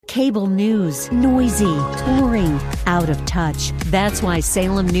Cable news, noisy, boring, out of touch. That's why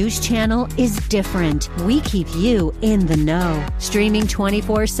Salem News Channel is different. We keep you in the know. Streaming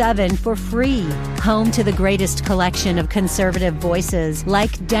 24/7 for free. Home to the greatest collection of conservative voices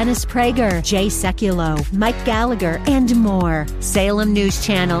like Dennis Prager, Jay Sekulow, Mike Gallagher, and more. Salem News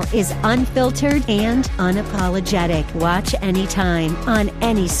Channel is unfiltered and unapologetic. Watch anytime, on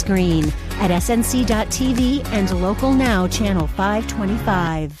any screen, at snc.tv and Local Now Channel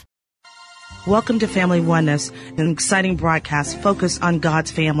 525. Welcome to Family Oneness, an exciting broadcast focused on God's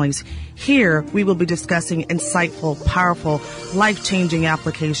families. Here, we will be discussing insightful, powerful, life-changing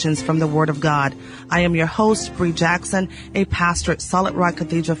applications from the Word of God. I am your host, Bree Jackson, a pastor at Solid Rock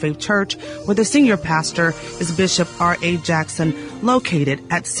Cathedral Faith Church, where the senior pastor is Bishop R.A. Jackson, located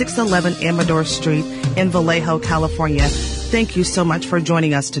at 611 Amador Street in Vallejo, California. Thank you so much for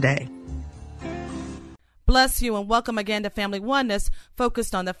joining us today. Bless you and welcome again to Family Oneness,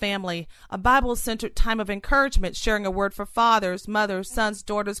 focused on the family, a Bible-centered time of encouragement, sharing a word for fathers, mothers, sons,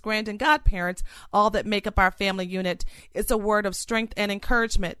 daughters, grand and godparents, all that make up our family unit. It's a word of strength and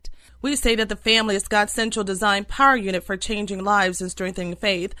encouragement. We say that the family is God's central design power unit for changing lives and strengthening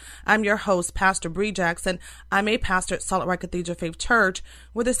faith. I'm your host, Pastor Bree Jackson. I'm a pastor at Solid Rock Cathedral Faith Church,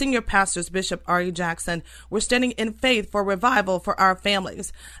 where the senior pastor is Bishop R.E. Jackson. We're standing in faith for revival for our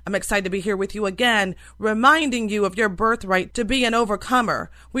families. I'm excited to be here with you again, reminding you of your birthright to be an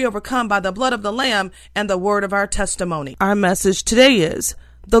overcomer. We overcome by the blood of the Lamb and the word of our testimony. Our message today is,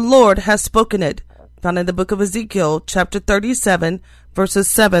 the Lord has spoken it, found in the book of Ezekiel, chapter 37, verses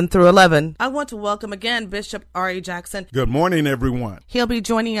 7 through 11. I want to welcome again Bishop R.E. Jackson. Good morning, everyone. He'll be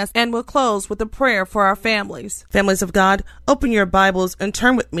joining us, and we'll close with a prayer for our families. Families of God, open your Bibles and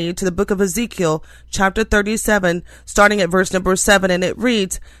turn with me to the book of Ezekiel, chapter 37, starting at verse number 7, and it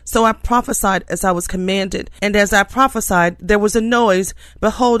reads, So I prophesied as I was commanded, and as I prophesied, there was a noise,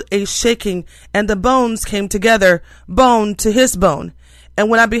 behold, a shaking, and the bones came together, bone to his bone. And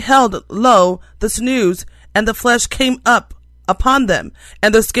when I beheld, lo, the sinews, and the flesh came up upon them,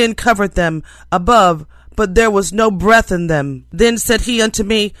 and the skin covered them above, but there was no breath in them. Then said he unto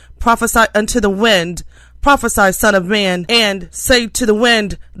me, Prophesy unto the wind, prophesy, son of man, and say to the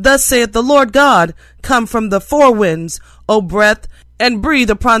wind, Thus saith the Lord God, Come from the four winds, O breath, and breathe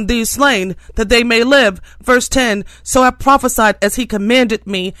upon these slain, that they may live. Verse 10, So I prophesied as he commanded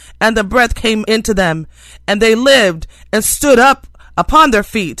me, and the breath came into them, and they lived, and stood up upon their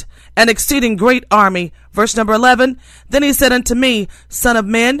feet, an exceeding great army. Verse number 11, Then he said unto me, Son of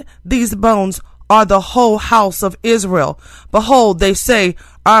man, these bones are the whole house of Israel. Behold, they say,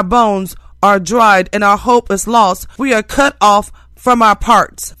 Our bones are dried, and our hope is lost. We are cut off from our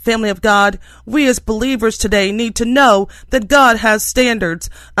parts. Family of God, we as believers today need to know that God has standards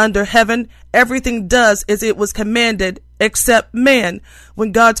under heaven. Everything does as it was commanded, except man.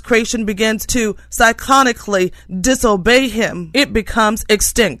 When God's creation begins to cyclonically disobey him, it becomes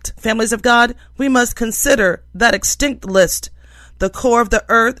extinct. Families of God, we must consider that extinct list. The core of the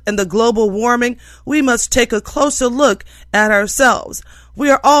earth and the global warming, we must take a closer look at ourselves. We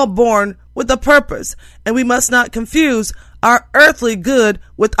are all born with a purpose, and we must not confuse our earthly good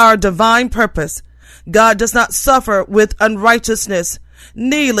with our divine purpose. God does not suffer with unrighteousness,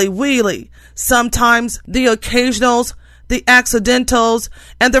 neely-weely. Sometimes the occasionals, the accidentals,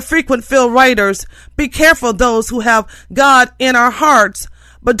 and the frequent fill writers. Be careful those who have God in our hearts,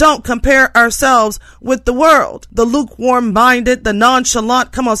 but don't compare ourselves with the world. The lukewarm-minded, the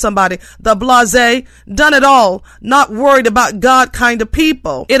nonchalant, come on somebody, the blasé, done it all, not worried about God kind of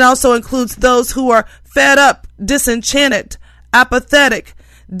people. It also includes those who are fed up, disenchanted, apathetic,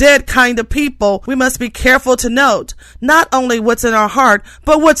 dead kind of people. We must be careful to note not only what's in our heart,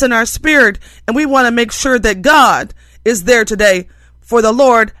 but what's in our spirit. And we want to make sure that God is there today, for the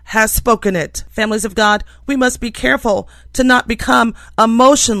Lord has spoken it. Families of God, we must be careful to not become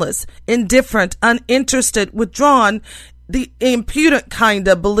emotionless, indifferent, uninterested, withdrawn, the impudent kind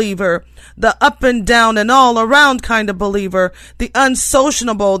of believer, the up and down and all around kind of believer, the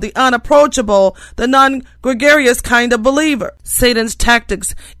unsociable, the unapproachable, the non-gregarious kind of believer. Satan's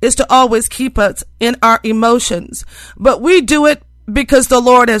tactics is to always keep us in our emotions, but we do it because the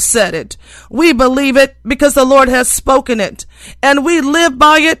Lord has said it. We believe it because the Lord has spoken it. And we live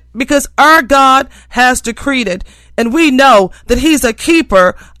by it because our God has decreed it. And we know that he's a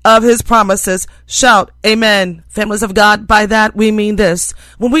keeper of his promises. Shout, amen. Families of God, by that we mean this.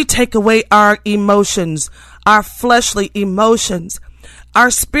 When we take away our emotions, our fleshly emotions,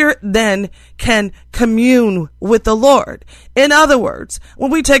 our spirit then can commune with the Lord. In other words,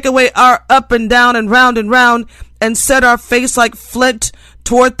 when we take away our up and down and round and set our face like flint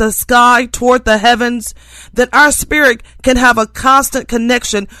toward the sky, toward the heavens, then our spirit can have a constant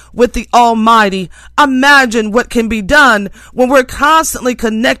connection with the Almighty. Imagine what can be done when we're constantly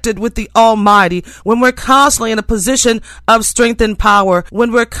connected with the Almighty, when we're constantly in a position of strength and power,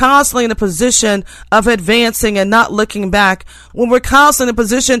 when we're constantly in a position of advancing and not looking back, when we're constantly in a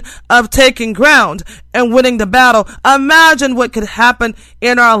position of taking ground and winning the battle. Imagine what could happen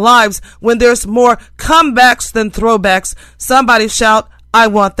in our lives when there's more comebacks than throwbacks. Somebody shout, I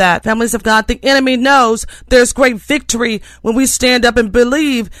want that. Families of God, the enemy knows there's great victory when we stand up and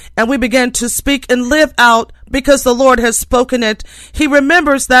believe and we begin to speak and live out because the Lord has spoken it. He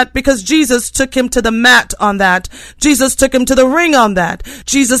remembers that because Jesus took him to the mat on that. Jesus took him to the ring on that.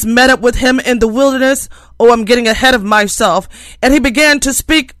 Jesus met up with him in the wilderness. Oh, I'm getting ahead of myself. And he began to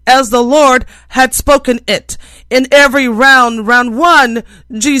speak as the Lord had spoken it. In every round 1,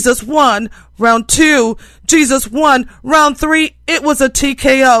 Jesus won. Round 2, Jesus won. Round 3, it was a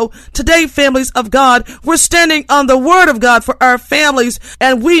TKO. Today, families of God, we're standing on the word of God for our families.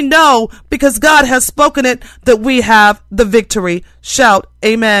 And we know because God has spoken it that we have the victory. Shout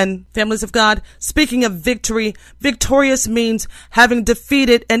amen. Families of God, speaking of victory, victorious means having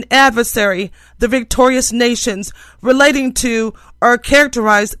defeated an adversary. The victorious nations relating to or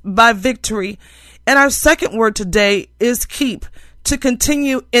characterized by victory. And our second word today is keep, to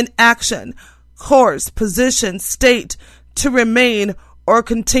continue in action, course, position, state, to remain or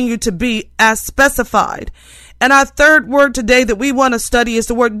continue to be as specified. And our third word today that we want to study is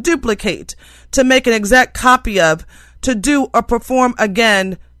the word duplicate, to make an exact copy of, to do or perform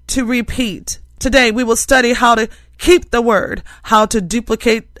again, to repeat. Today we will study how to keep the word, how to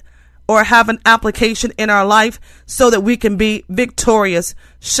duplicate or have an application in our life so that we can be victorious.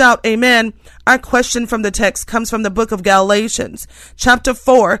 Shout amen. Our question from the text comes from the book of Galatians, chapter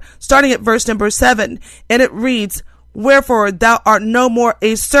 4, starting at verse number 7, and it reads, Wherefore thou art no more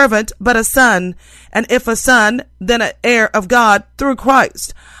a servant, but a son, and if a son, then an heir of God through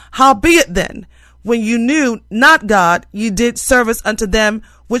Christ. Howbeit then, when you knew not God, ye did service unto them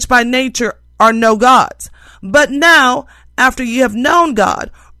which by nature are no gods. But now, after ye have known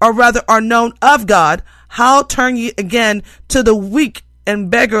God, or rather are known of God, how turn ye again to the weak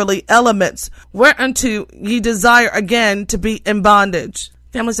and beggarly elements, whereunto ye desire again to be in bondage?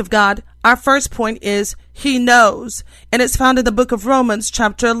 Families of God, our first point is he knows, and it's found in the book of Romans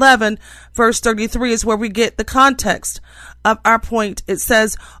chapter 11 verse 33 is where we get the context of our point. It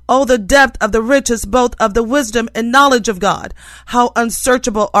says, Oh, the depth of the riches both of the wisdom and knowledge of God, how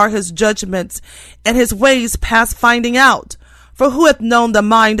unsearchable are his judgments, and his ways past finding out. For who hath known the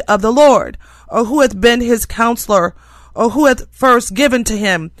mind of the Lord, or who hath been his counselor, or who hath first given to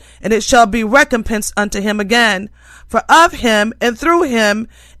him, and it shall be recompensed unto him again. For of him, and through him,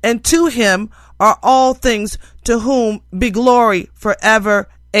 and to him are all things, to whom be glory forever.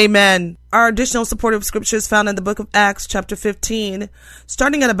 Amen. Our additional supportive scripture is found in the book of Acts, chapter 15.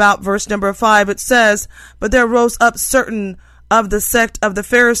 Starting at about verse number 5, it says, But there rose up certain of the sect of the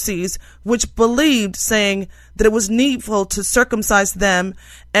Pharisees, which believed, saying that it was needful to circumcise them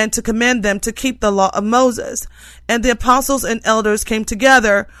and to command them to keep the law of Moses. And the apostles and elders came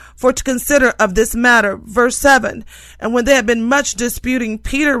together for to consider of this matter. Verse 7, And when they had been much disputing,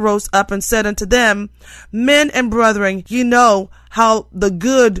 Peter rose up and said unto them, Men and brethren, ye know how the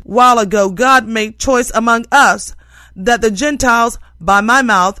good while ago God made choice among us, that the Gentiles by my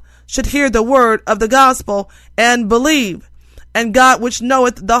mouth should hear the word of the gospel and believe. And God, which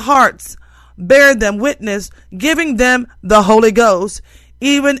knoweth the hearts, bare them witness, giving them the Holy Ghost,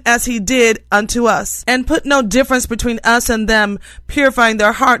 even as he did unto us, and put no difference between us and them, purifying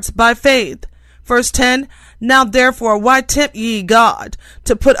their hearts by faith. Verse 10, Now therefore why tempt ye God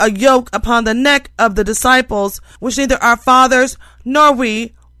to put a yoke upon the neck of the disciples, which neither our fathers nor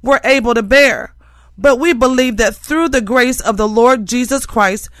we were able to bear? But we believe that through the grace of the Lord Jesus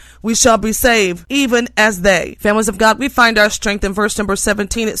Christ, we shall be saved, even as they. Families of God, we find our strength in verse number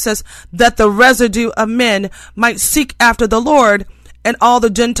 17. It says that the residue of men might seek after the Lord, and all the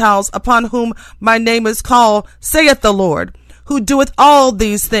Gentiles upon whom my name is called, saith the Lord, who doeth all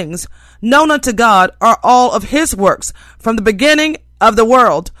these things. Known unto God are all of his works from the beginning of the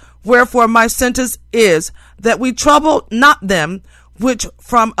world. Wherefore my sentence is that we trouble not them which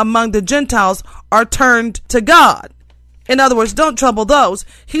from among the Gentiles are turned to God. In other words, don't trouble those.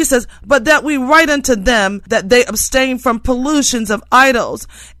 He says, but that we write unto them that they abstain from pollutions of idols,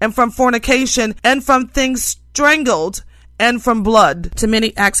 and from fornication, and from things strangled, and from blood. To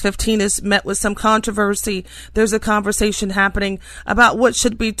many, Acts 15 is met with some controversy. There's a conversation happening about what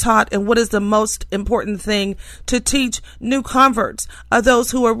should be taught and what is the most important thing to teach new converts,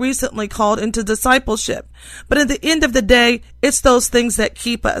 those who are recently called into discipleship. But at the end of the day, it's those things that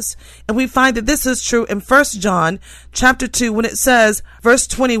keep us. And we find that this is true in 1 John chapter 2 when it says, verse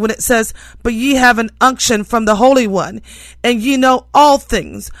 20, when it says, "But ye have an unction from the Holy One, and ye know all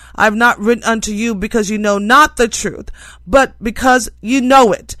things. I have not written unto you because you know not the truth, but because you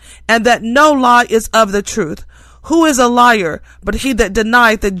know it, and that no lie is of the truth. Who is a liar but he that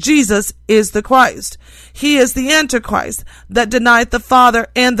denieth that Jesus is the Christ? He is the Antichrist that denieth the Father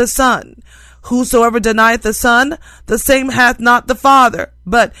and the Son. Whosoever denieth the Son, the same hath not the Father,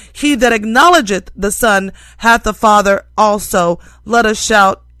 but he that acknowledgeth the Son hath the Father also." Let us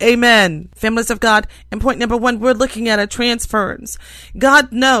shout amen. Families of God, in point number 1, we're looking at a transference.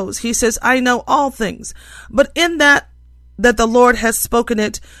 God knows. He says, "I know all things." But in that the Lord has spoken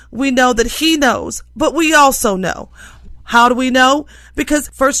it, we know that he knows, but we also know. How do we know? Because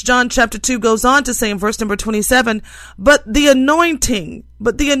 1 John chapter 2 goes on to say in verse number 27, but the anointing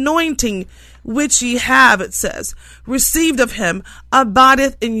which ye have, it says, received of him,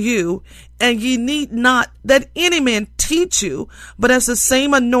 abideth in you, and ye need not that any man teach you, but as the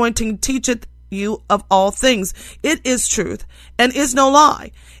same anointing teacheth you of all things. It is truth, and is no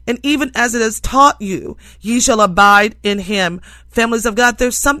lie. And even as it is taught you, ye shall abide in him. Families of God,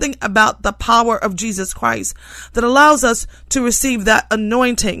 there's something about the power of Jesus Christ that allows us to receive that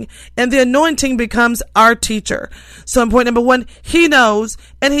anointing, and the anointing becomes our teacher. So in point number 1, he knows,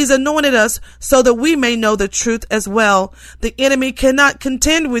 and he's anointed us so that we may know the truth as well. The enemy cannot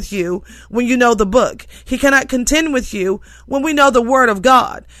contend with you when you know the book. He cannot contend with you when we know the word of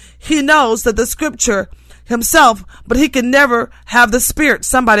God. He knows that the scripture himself, but he can never have the Spirit.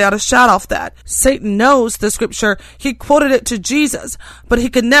 Somebody ought to shout off that. Satan knows the scripture. He quoted it to Jesus, but he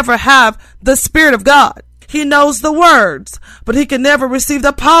can never have the Spirit of God. He knows the words, but he can never receive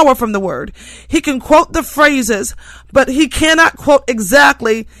the power from the word. He can quote the phrases, but he cannot quote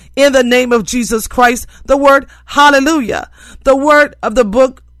exactly in the name of Jesus Christ the word hallelujah. The word of the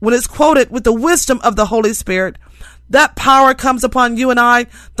book, when it's quoted with the wisdom of the Holy Spirit, that power comes upon you and I,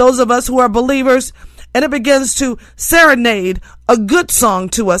 those of us who are believers, and it begins to serenade a good song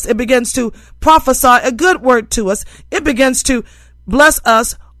to us. It begins to prophesy a good word to us. It begins to bless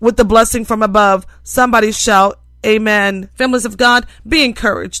us with the blessing from above. Somebody shout amen. Families of God, be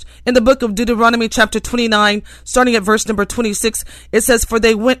encouraged. In the book of Deuteronomy chapter 29, starting at verse number 26, it says, "For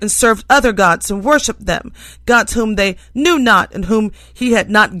they went and served other gods and worshipped them, gods whom they knew not and whom he had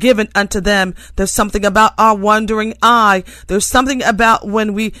not given unto them." There's something about our wandering eye. There's something about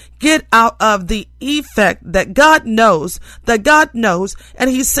when we get out of the effect that God knows, and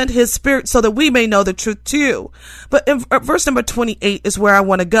he sent his Spirit so that we may know the truth too. But in verse number 28 is where I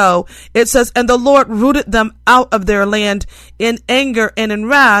want to go. It says, "And the Lord rooted them out of their land in anger and in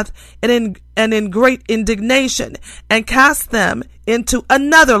wrath and in great indignation, and cast them into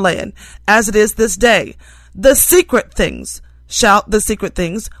another land, as it is this day. The secret things," shout the secret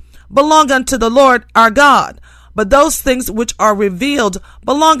things, "belong unto the Lord our God. But those things which are revealed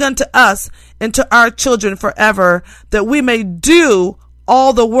belong unto us and to our children forever, that we may do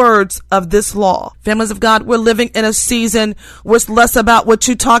all the words of this law." Families of God, we're living in a season where it's less about what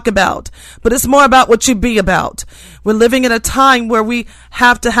you talk about, but it's more about what you be about. We're living in a time where we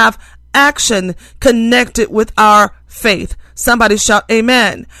have to have action connected with our faith. Somebody shout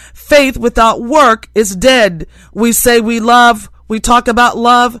amen. Faith without work is dead. We say we love, we talk about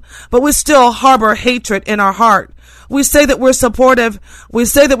love, but we still harbor hatred in our heart. We say that we're supportive. We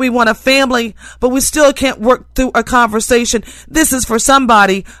say that we want a family, but we still can't work through a conversation. This is for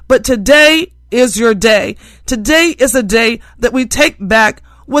somebody, but today is your day. Today is a day that we take back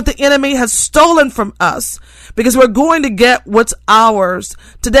what the enemy has stolen from us, because we're going to get what's ours.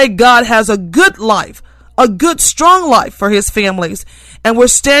 Today, God has a good life, a good, strong life for his families, and we're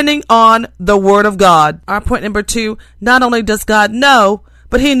standing on the word of God. Our point number 2, not only does God know,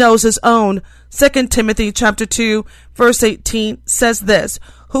 but he knows his own. 2 Timothy chapter 2, verse 18 says this,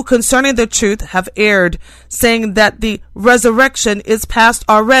 "Who concerning the truth have erred, saying that the resurrection is past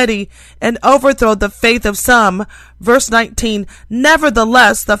already, and overthrow the faith of some." Verse 19,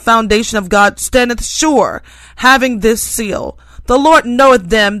 "Nevertheless, the foundation of God standeth sure, having this seal. The Lord knoweth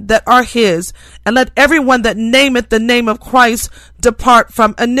them that are his, and let every one that nameth the name of Christ depart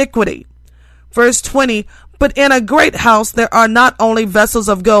from iniquity." Verse 20, "But in a great house there are not only vessels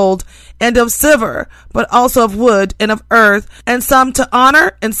of gold and of silver, but also of wood and of earth, and some to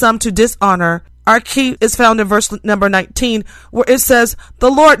honor and some to dishonor." Our key is found in verse number 19, where it says, "The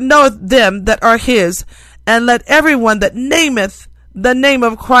Lord knoweth them that are his, and let everyone that nameth the name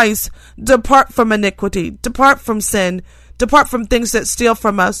of Christ depart from iniquity, depart from sin, depart from things that steal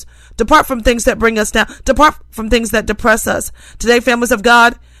from us, depart from things that bring us down, depart from things that depress us. Today, families of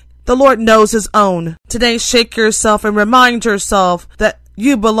God, the Lord knows his own. Today, shake yourself and remind yourself that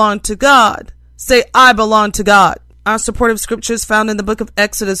you belong to God. Say, I belong to God. Our supportive scripture is found in the book of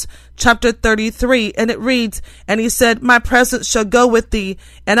Exodus, chapter 33, and it reads, And he said, My presence shall go with thee,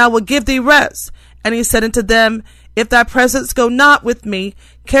 and I will give thee rest. And he said unto them, If thy presence go not with me,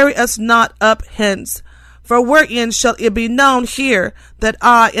 carry us not up hence. For wherein shall it be known here that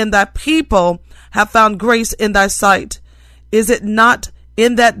I and thy people have found grace in thy sight? Is it not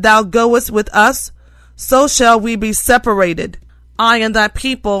in that thou goest with us? So shall we be separated, I and thy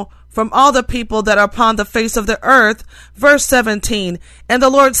people, from all the people that are upon the face of the earth. Verse 17, And the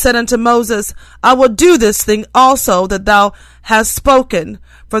Lord said unto Moses, I will do this thing also that thou hast spoken,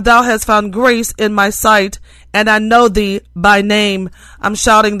 for thou hast found grace in my sight, and I know thee by name. I'm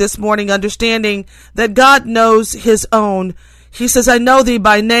shouting this morning, understanding that God knows his own. He says, I know thee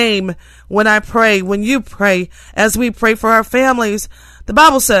by name. When I pray, when you pray, as we pray for our families, the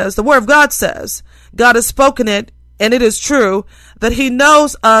Bible says, the Word of God says, God has spoken it, and it is true that he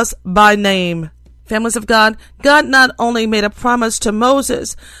knows us by name. Families of God, God not only made a promise to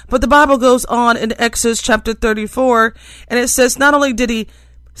Moses, but the Bible goes on in Exodus chapter 34, and it says not only did he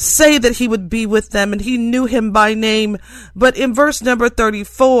say that he would be with them and he knew him by name, but in verse number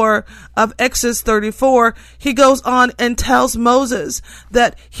 34 of Exodus 34, he goes on and tells Moses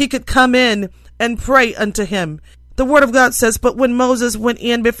that he could come in and pray unto him. The Word of God says, But when Moses went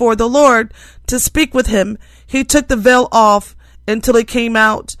in before the Lord to speak with him, he took the veil off until he came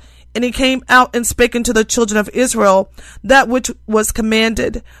out. And he came out and spake unto the children of Israel that which was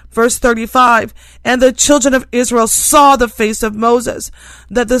commanded. Verse 35, And the children of Israel saw the face of Moses,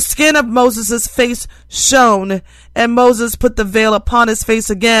 that the skin of Moses' face shone. And Moses put the veil upon his face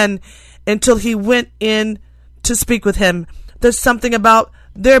again until he went in to speak with him. There's something about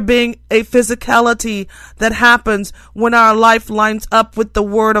there being a physicality that happens when our life lines up with the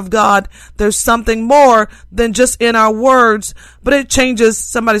Word of God. There's something more than just in our words, but it changes,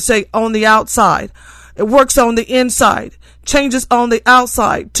 somebody say, on the outside. It works on the inside, changes on the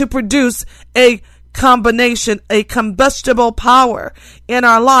outside to produce a combination, a combustible power in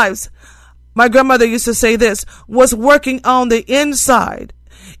our lives. My grandmother used to say this, what's working on the inside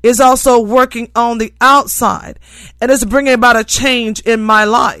is also working on the outside, and it's bringing about a change in my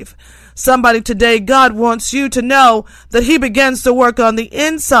life. Somebody today, God wants you to know that he begins to work on the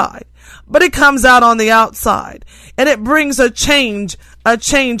inside, but it comes out on the outside, and it brings a change, a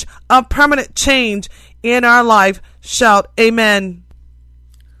permanent change in our life. Shout amen.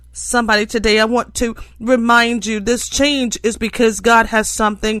 Somebody today, I want to remind you this change is because God has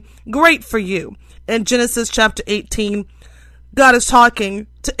something great for you. In Genesis chapter 18, God is talking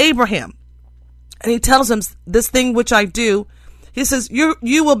to Abraham, and he tells him, this thing which I do, he says, you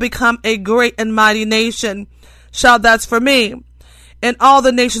will become a great and mighty nation. Shout, that's for me. And all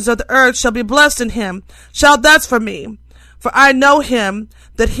the nations of the earth shall be blessed in him. Shout, that's for me. For I know him,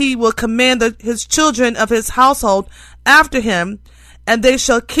 that he will command his children of his household after him, and they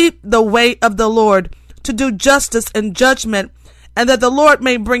shall keep the way of the Lord to do justice and judgment, and that the Lord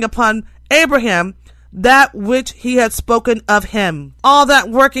may bring upon Abraham that which he had spoken of him. All that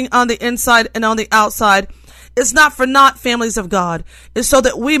working on the inside and on the outside is not for naught, families of God. It's so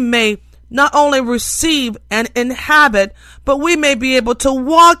that we may not only receive and inhabit, but we may be able to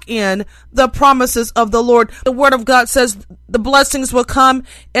walk in the promises of the Lord. The Word of God says the blessings will come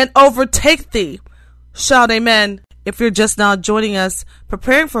and overtake thee. Shout amen. If you're just now joining us,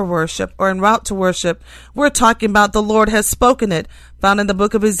 preparing for worship or en route to worship, we're talking about the Lord has spoken it, found in the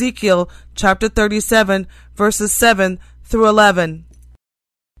book of Ezekiel, chapter 37, verses 7 through 11.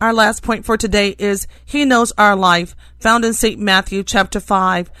 Our last point for today is He knows our life, found in St. Matthew, chapter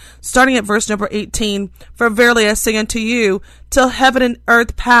 5, starting at verse number 18. For verily I say unto you, till heaven and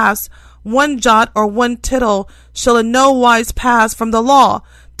earth pass, one jot or one tittle shall in no wise pass from the law,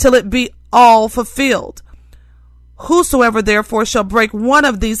 till it be all fulfilled. Whosoever therefore shall break one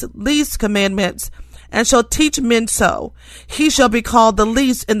of these least commandments, and shall teach men so, he shall be called the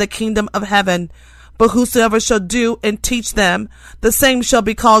least in the kingdom of heaven. But whosoever shall do and teach them, the same shall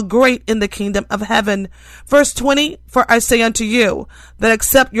be called great in the kingdom of heaven. Verse 20, for I say unto you, that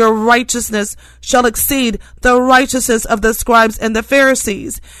except your righteousness shall exceed the righteousness of the scribes and the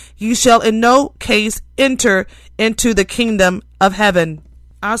Pharisees, ye shall in no case enter into the kingdom of heaven.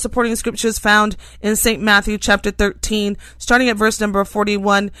 Our supporting scriptures found in St. Matthew chapter 13, starting at verse number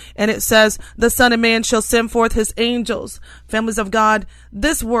 41, and it says, "The Son of Man shall send forth his angels." Families of God,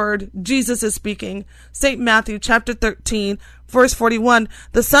 this word, Jesus is speaking. St. Matthew chapter 13, verse 41,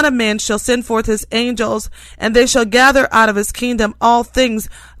 "The Son of Man shall send forth his angels, and they shall gather out of his kingdom all things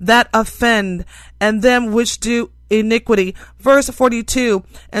that offend, and them which do iniquity." Verse 42,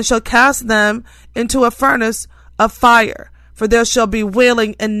 "And shall cast them into a furnace of fire. For there shall be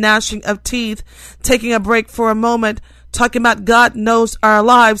wailing and gnashing of teeth." Taking a break for a moment, talking about God knows our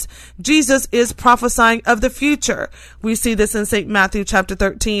lives, Jesus is prophesying of the future. We see this in St. Matthew chapter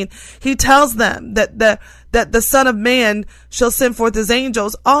 13. He tells them that the Son of Man shall send forth his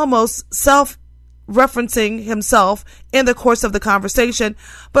angels, almost self-referencing himself in the course of the conversation.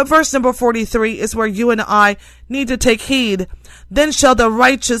 But verse number 43 is where you and I need to take heed. "Then shall the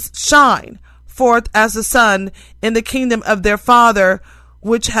righteous shine forth as the sun in the kingdom of their Father,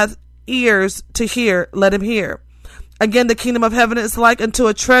 which hath ears to hear, let him hear." Again, the kingdom of heaven is like unto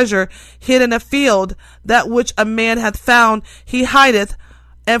a treasure hid in a field, that which a man hath found he hideth,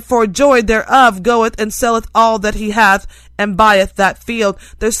 and for joy thereof goeth and selleth all that he hath, and buyeth that field.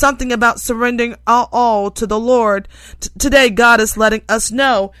 There's something about surrendering all to the Lord. Today, God is letting us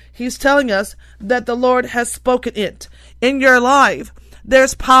know. He's telling us that the Lord has spoken it in your life.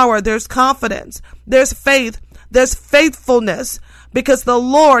 There's power, there's confidence, there's faith, there's faithfulness, because the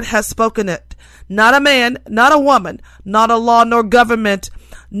Lord has spoken it. Not a man, not a woman, not a law nor government,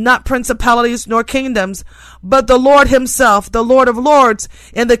 not principalities nor kingdoms, but the Lord himself, the Lord of lords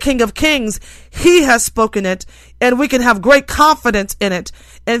and the King of kings. He has spoken it, and we can have great confidence in it.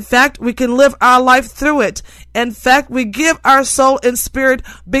 In fact, we can live our life through it. In fact, we give our soul and spirit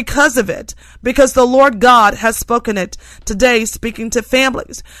because of it, because the Lord God has spoken it. Today, speaking to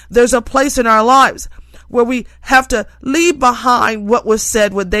families, there's a place in our lives where we have to leave behind what was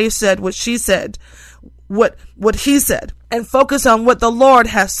said, what they said, what she said, what he said, and focus on what the Lord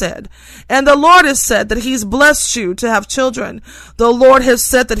has said. And the Lord has said that he's blessed you to have children. The Lord has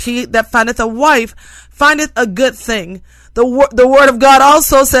said that he that findeth a wife findeth a good thing. The word of God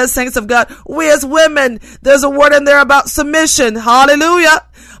also says, saints of God, we as women, there's a word in there about submission. Hallelujah.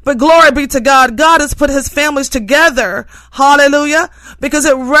 But glory be to God. God has put his families together. Hallelujah. Because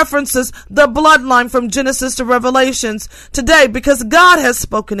it references the bloodline from Genesis to Revelations. Today, because God has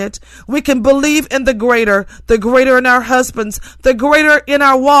spoken it, we can believe in the greater in our husbands, the greater in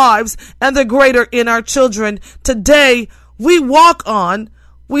our wives, and the greater in our children. Today, we walk on,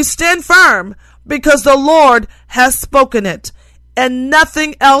 we stand firm, because the Lord has spoken it. And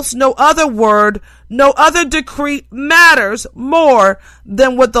nothing else, no other word, no other decree matters more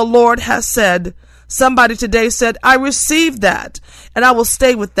than what the Lord has said. Somebody today said, I received that, and I will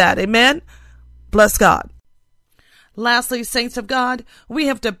stay with that. Amen. Bless God. Lastly, saints of God, we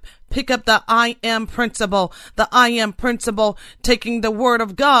have to pick up the I am principle. The I am principle, taking the word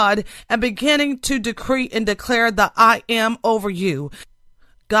of God and beginning to decree and declare the I am over you.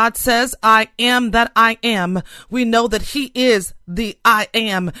 God says, I am that I am. We know that he is the I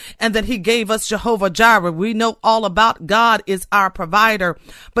am, and that he gave us Jehovah Jireh. We know all about God is our provider.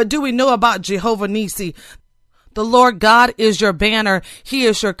 But do we know about Jehovah Nissi? The Lord God is your banner. He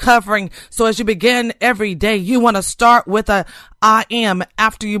is your covering. So as you begin every day, you want to start with a I am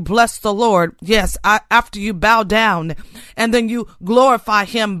after you bless the Lord. Yes, after you bow down, and then you glorify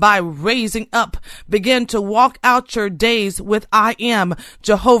him by raising up. Begin to walk out your days with I am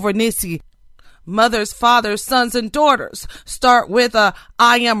Jehovah Nissi. Mothers, fathers, sons, and daughters, start with I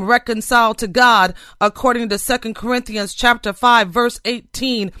am reconciled to God. According to 2 Corinthians chapter 5, verse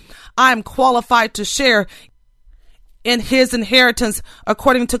 18, I am qualified to share in his inheritance.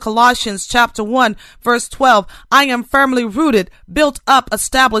 According to Colossians chapter 1, verse 12, I am firmly rooted, built up,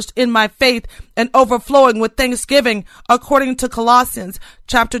 established in my faith, and overflowing with thanksgiving. According to Colossians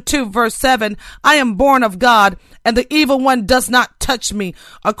chapter 2, verse 7, I am born of God, and the evil one does not touch me.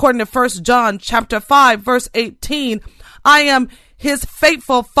 According to 1 John chapter 5, verse 18, I am his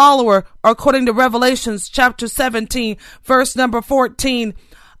faithful follower. According to Revelations chapter 17, verse number 14,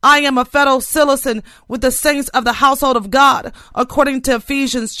 I am a fellow citizen with the saints of the household of God. According to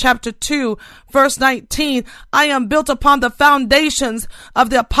Ephesians chapter 2, verse 19, I am built upon the foundations of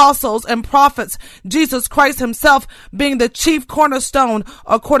the apostles and prophets, Jesus Christ himself being the chief cornerstone.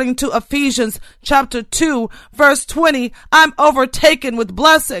 According to Ephesians chapter 2, verse 20, I'm overtaken with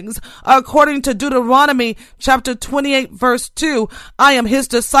blessings. According to Deuteronomy chapter 28, verse 2, I am his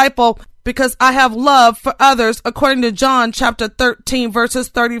disciple, because I have love for others, according to John chapter 13, verses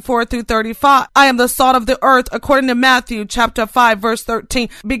 34 through 35. I am the salt of the earth, according to Matthew chapter 5, verse 13.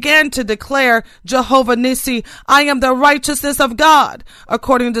 Began to declare Jehovah Nissi, I am the righteousness of God,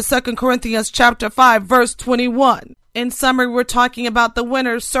 according to 2 Corinthians chapter 5, verse 21. In summary, we're talking about the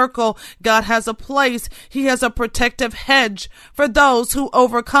winner's circle. God has a place. He has a protective hedge for those who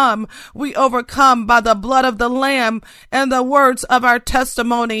overcome. We overcome by the blood of the Lamb and the words of our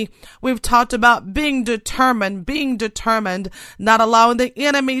testimony. We've talked about being determined, not allowing the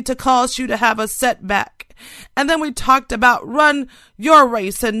enemy to cause you to have a setback. And then we talked about run your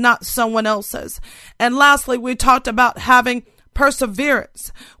race and not someone else's. And lastly, we talked about having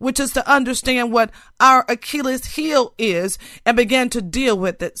perseverance, which is to understand what our Achilles heel is and begin to deal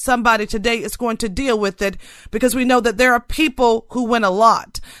with it. Somebody today is going to deal with it because we know that there are people who win a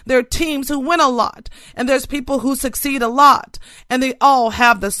lot. There are teams who win a lot, and there's people who succeed a lot, and they all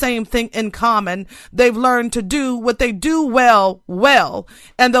have the same thing in common. They've learned to do what they do well,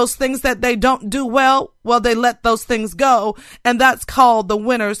 and those things that they don't do well, they let those things go, and that's called the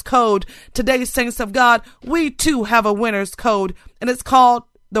winner's code. Today, saints of God, we too have a winner's code, and it's called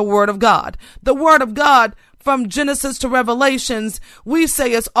the Word of God. The Word of God, from Genesis to Revelations, we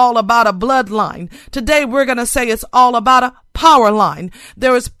say it's all about a bloodline. Today, we're going to say it's all about a power line.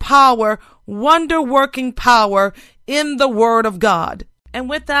 There is power, wonder-working power in the Word of God. And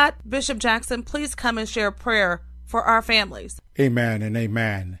with that, Bishop Jackson, please come and share a prayer for our families. Amen and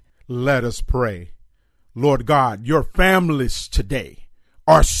amen. Let us pray. Lord God, your families today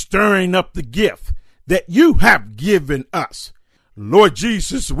are stirring up the gift that you have given us. Lord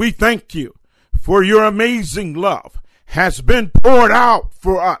Jesus, we thank you for your amazing love has been poured out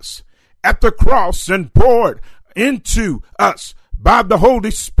for us at the cross and poured into us by the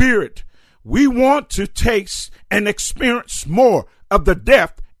Holy Spirit. We want to taste and experience more of the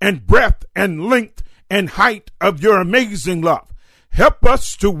depth and breadth and length and height of your amazing love. Help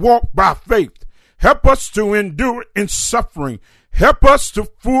us to walk by faith. Help us to endure in suffering. Help us to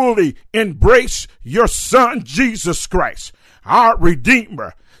fully embrace your Son, Jesus Christ, our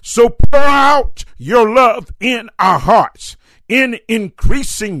Redeemer. So pour out your love in our hearts in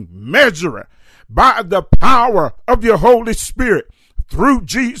increasing measure by the power of your Holy Spirit through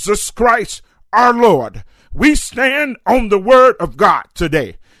Jesus Christ, our Lord. We stand on the word of God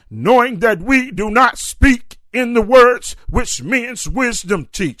today, knowing that we do not speak in the words which men's wisdom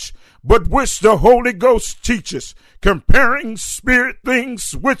teach, but which the Holy Ghost teaches, comparing spirit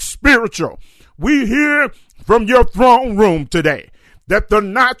things with spiritual. We hear from your throne room today that the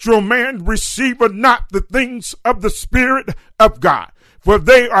natural man receiveth not the things of the Spirit of God, for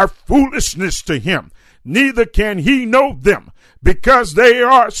they are foolishness to him, neither can he know them, because they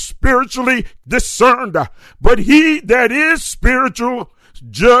are spiritually discerned. But he that is spiritual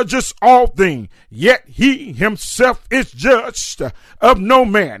judges all things, yet he himself is judged of no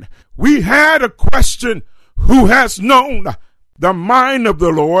man. We had a question, who has known the mind of the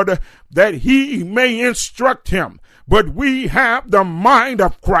Lord, that he may instruct him? But we have the mind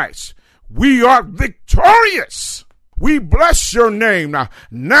of Christ. We are victorious. We bless your name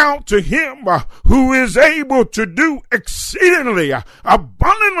now to him who is able to do exceedingly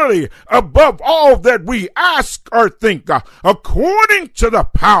abundantly above all that we ask or think, according to the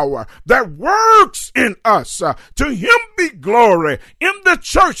power that works in us. To him be glory in the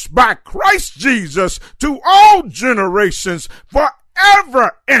church by Christ Jesus to all generations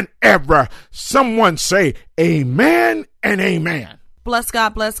forever and ever. Someone say amen and amen. Bless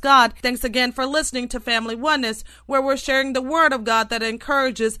God, bless God. Thanks again for listening to Family Oneness, where we're sharing the word of God that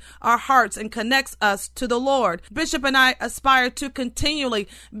encourages our hearts and connects us to the Lord. Bishop and I aspire to continually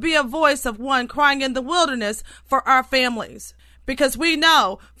be a voice of one crying in the wilderness for our families. Because we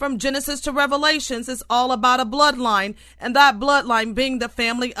know from Genesis to Revelations, it's all about a bloodline, and that bloodline being the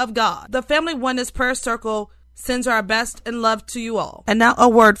family of God. The Family Oneness Prayer Circle sends our best and love to you all. And now a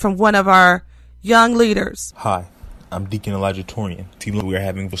word from one of our young leaders. Hi, I'm Deacon Elijah Torian. We are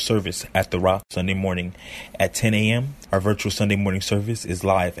having a service at The Rock Sunday morning at 10 a.m. Our virtual Sunday morning service is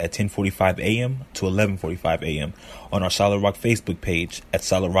live at 10:45 a.m. to 11:45 a.m. on our Solid Rock Facebook page at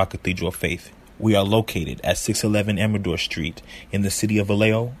Solid Rock Cathedral of Faith. We are located at 611 Amador Street in the city of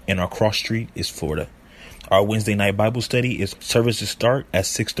Vallejo, and our cross street is Florida. Our Wednesday night Bible study services start at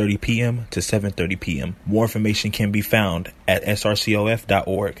 6:30 p.m. to 7:30 p.m. More information can be found at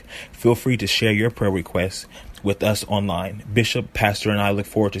srcof.org. Feel free to share your prayer requests with us online. Bishop, Pastor, and I look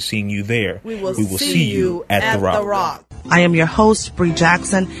forward to seeing you there. We will see you at The Rock. I am your host, Bree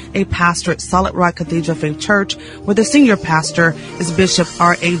Jackson, a pastor at Solid Rock Cathedral Faith Church, where the senior pastor is Bishop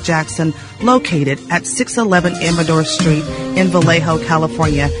R.A. Jackson, located at 611 Amador Street in Vallejo,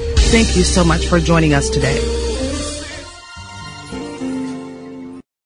 California. Thank you so much for joining us today.